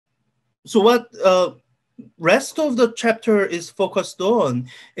so what rest of the chapter is focused on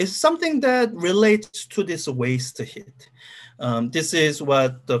is something that relates to this waste heat. This is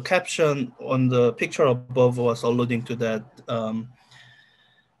what the caption on the picture above was alluding to, that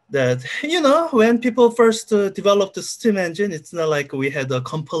that when people first developed the steam engine, it's not like we had a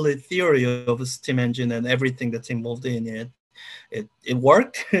complete theory of a steam engine and everything that's involved in it. It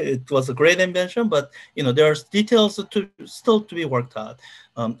worked. It was a great invention, but there are details to still to be worked out.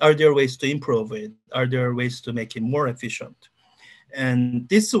 Are there ways to improve it? Are there ways to make it more efficient? And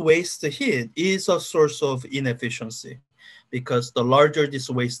this waste heat is a source of inefficiency, because the larger this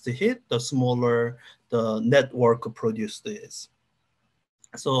waste heat, the smaller the network produced is.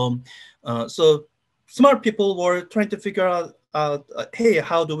 So, so smart people were trying to figure out, hey,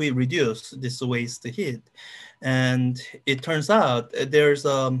 how do we reduce this waste heat? And it turns out there's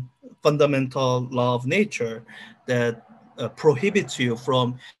a fundamental law of nature that prohibits you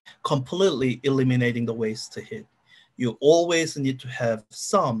from completely eliminating the waste heat. You always need to have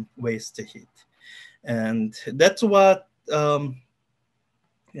some waste heat. And that's what,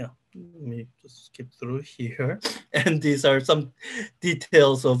 yeah, let me just skip through here. And these are some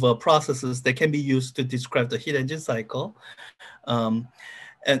details of processes that can be used to describe the heat engine cycle. Um,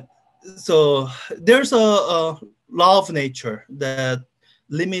 and so there's a law of nature that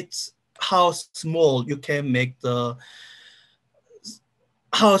limits how small you can make the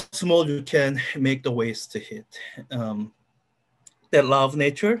waste heat. Um, that law of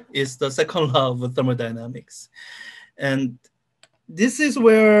nature is the second law of thermodynamics. And this is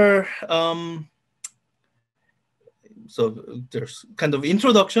where so there's kind of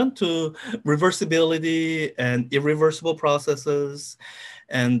introduction to reversibility and irreversible processes.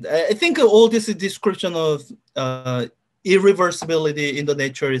 And I think all this description of irreversibility in the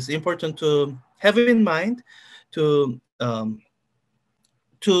nature is important to have in mind to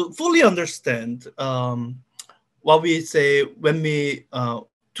fully understand what we say when we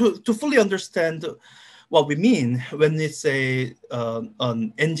to fully understand what we mean when we say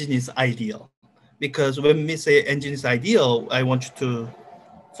an engine is ideal. Because when we say engine is ideal, I want you to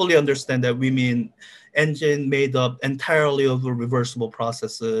fully understand that we mean engine made up entirely of reversible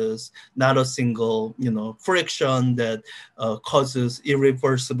processes, not a single, friction that causes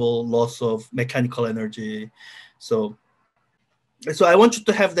irreversible loss of mechanical energy. So, so I want you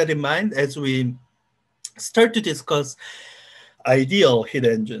to have that in mind as we start to discuss ideal heat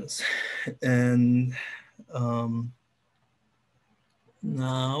engines. And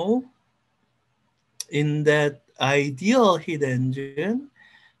now, in that ideal heat engine,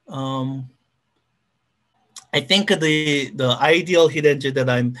 um, I think the ideal heat engine that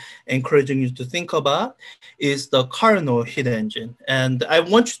I'm encouraging you to think about is the Carnot heat engine. And I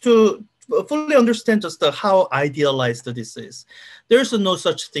want you to fully understand just how idealized this is. There's no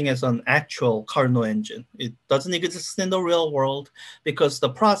such thing as an actual Carnot engine. It doesn't exist in the real world, because the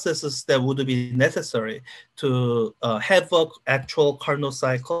processes that would be necessary to have an actual Carnot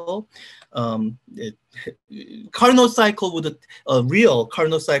cycle, Carnot cycle would a real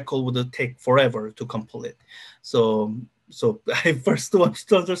Carnot cycle would take forever to complete. So I first want you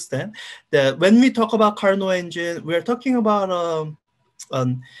to understand that when we talk about Carnot engine, we are talking about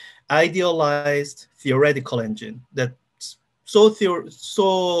an idealized theoretical engine that's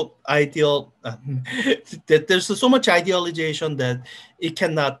so ideal that there's so much idealization that it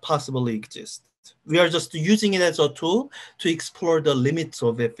cannot possibly exist. We are just using it as a tool to explore the limits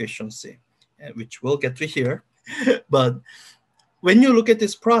of efficiency, which we'll get to here. But when you look at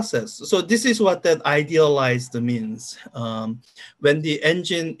this process, so this is what that idealized means. When the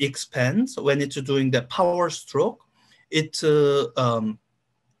engine expands, when it's doing the power stroke, it's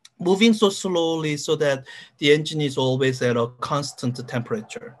moving so slowly so that the engine is always at a constant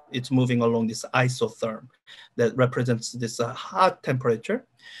temperature. It's moving along this isotherm that represents this hot temperature.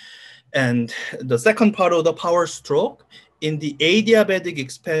 And the second part of the power stroke, in the adiabatic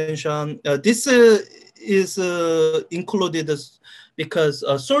expansion, this is included because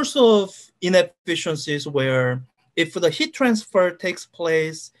a source of inefficiencies where if the heat transfer takes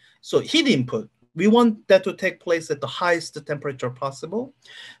place, so heat input, we want that to take place at the highest temperature possible.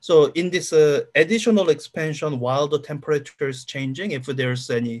 So in this additional expansion, while the temperature is changing, if there's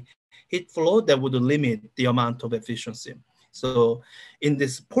any heat flow, that would limit the amount of efficiency. So in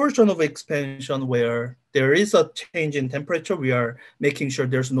this portion of expansion where there is a change in temperature, we are making sure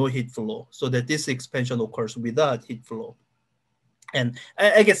there's no heat flow so that this expansion occurs without heat flow. And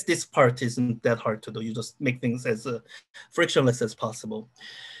I guess this part isn't that hard to do. You just make things as frictionless as possible.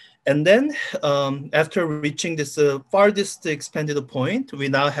 And then after reaching this farthest expanded point, we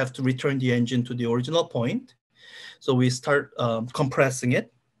now have to return the engine to the original point. So we start compressing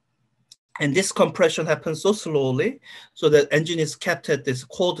it. And this compression happens so slowly, so that engine is kept at this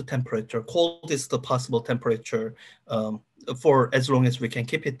cold temperature. Cold is the possible temperature for as long as we can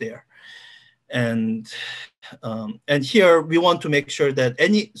keep it there. And here we want to make sure that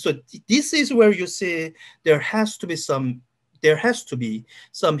this is where you see there has to be some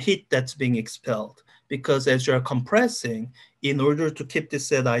heat that's being expelled, because as you're compressing, in order to keep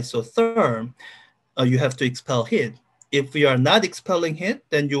this at isotherm, you have to expel heat. If we are not expelling heat,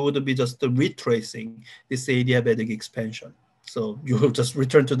 then you would be just retracing this adiabatic expansion. So you will just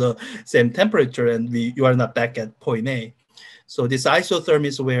return to the same temperature, and you are not back at point A. So this isotherm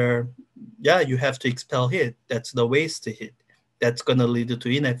is where, yeah, you have to expel heat. That's the waste heat. That's going to lead to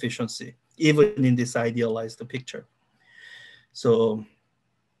inefficiency, even in this idealized picture. So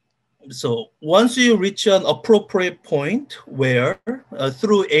once you reach an appropriate point where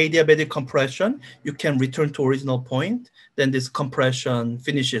through adiabatic compression, you can return to original point, then this compression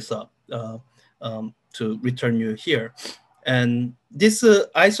finishes up to return you here. And this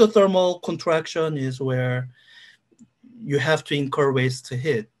isothermal contraction is where you have to incur waste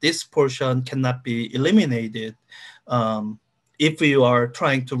heat. This portion cannot be eliminated if you are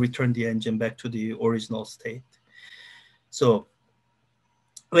trying to return the engine back to the original state. So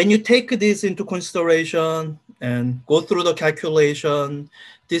when you take this into consideration and go through the calculation,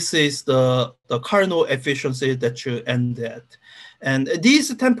 this is the Carnot efficiency that you end at. And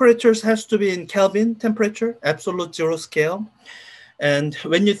these temperatures has to be in Kelvin temperature, absolute zero scale. And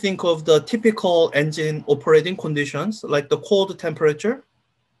when you think of the typical engine operating conditions, like the cold temperature,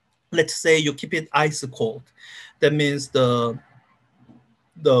 let's say you keep it ice cold. That means the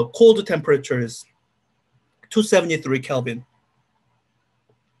cold temperature is 273 Kelvin.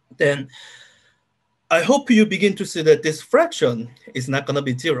 Then I hope you begin to see that this fraction is not going to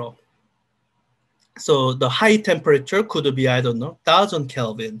be zero. So the high temperature could be, I don't know, 1,000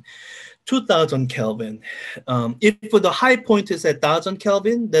 Kelvin, 2,000 Kelvin. If the high point is at 1,000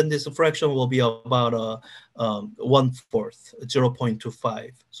 Kelvin, then this fraction will be about 1/4,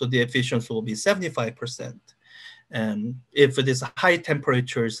 0.25. So the efficiency will be 75%. And if it is high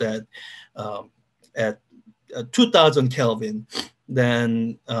temperatures at 2,000 Kelvin,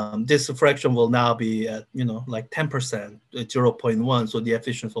 then this fraction will now be at, like 10%, 0.1. So the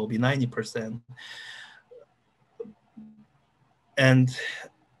efficiency will be 90%. And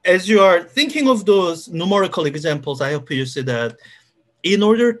as you are thinking of those numerical examples, I hope you see that in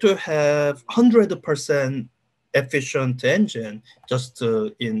order to have 100% efficient engine, just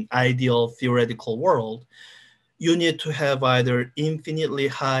in ideal theoretical world, you need to have either infinitely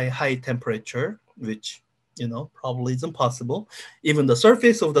high temperature, which probably isn't possible. Even the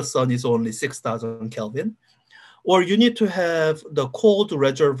surface of the sun is only 6,000 Kelvin. Or you need to have the cold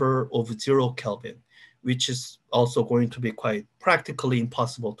reservoir of 0 Kelvin, which is also going to be quite practically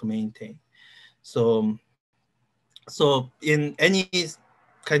impossible to maintain. So in any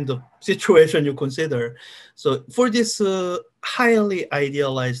kind of situation you consider, so for this highly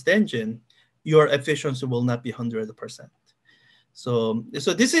idealized engine, your efficiency will not be 100%. So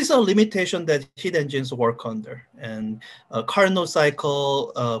this is a limitation that heat engines work under, and Carnot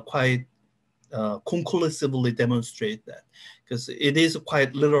cycle quite conclusively demonstrate that, because it is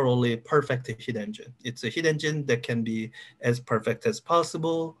quite literally perfect heat engine. It's a heat engine that can be as perfect as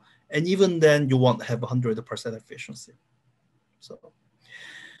possible, and even then you won't have 100% efficiency.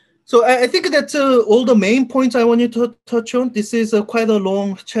 So I think that's all the main points I wanted to touch on. This is quite a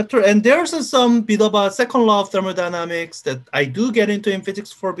long chapter, and there's some bit about second law of thermodynamics that I do get into in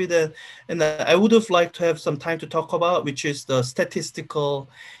Physics Forbidden, and I would have liked to have some time to talk about, which is the statistical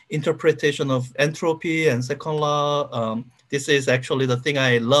interpretation of entropy and second law. This is actually the thing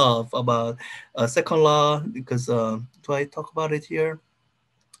I love about second law, because do I talk about it here?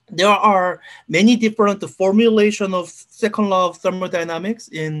 There are many different formulation of second law of thermodynamics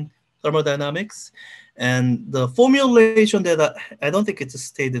in thermodynamics, and the formulation that I don't think it's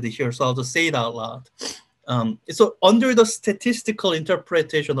stated here, so I'll just say it out loud. So under the statistical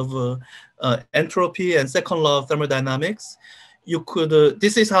interpretation of entropy and second law of thermodynamics, you could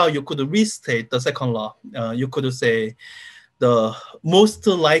this is how you could restate the second law. You could say the most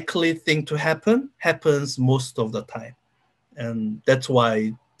likely thing to happen happens most of the time, and that's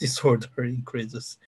why disorder increases.